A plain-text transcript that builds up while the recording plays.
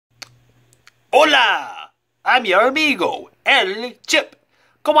Hola! I'm your amigo, El Chip.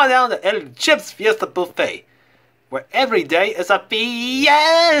 Come on down to El Chip's Fiesta Buffet, where every day is a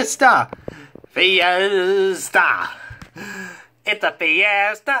fiesta. Fiesta. It's a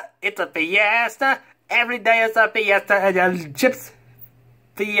fiesta. It's a fiesta. Every day is a fiesta at El Chip's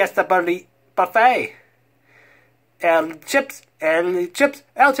Fiesta Buffet. El Chip's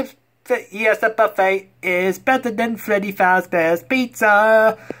Fiesta Buffet is better than Freddy Fazbear's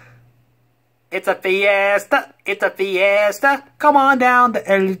Pizza. It's a fiesta, it's a fiesta. Come on down to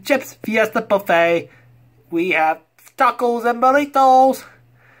El Chip's Fiesta Buffet. We have tacos and burritos.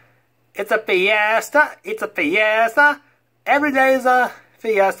 It's a fiesta, it's a fiesta. Every day is a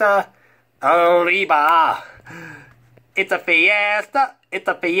fiesta. Arriba. It's a fiesta, it's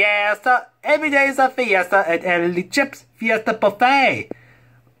a fiesta. Every day is a fiesta at El Chip's Fiesta Buffet.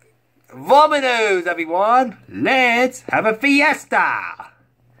 Vominos, everyone. Let's have a fiesta.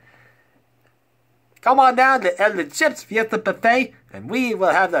 Come on down to El Chip's Fiesta Buffet, and we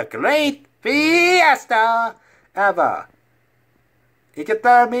will have the great fiesta ever. You get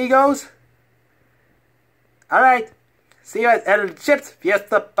that, amigos? Alright, see you at El Chip's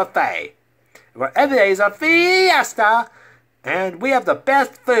Fiesta Buffet, where every day is a fiesta, and we have the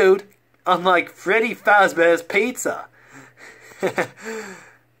best food, unlike Freddy Fazbear's Pizza.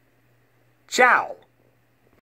 Ciao.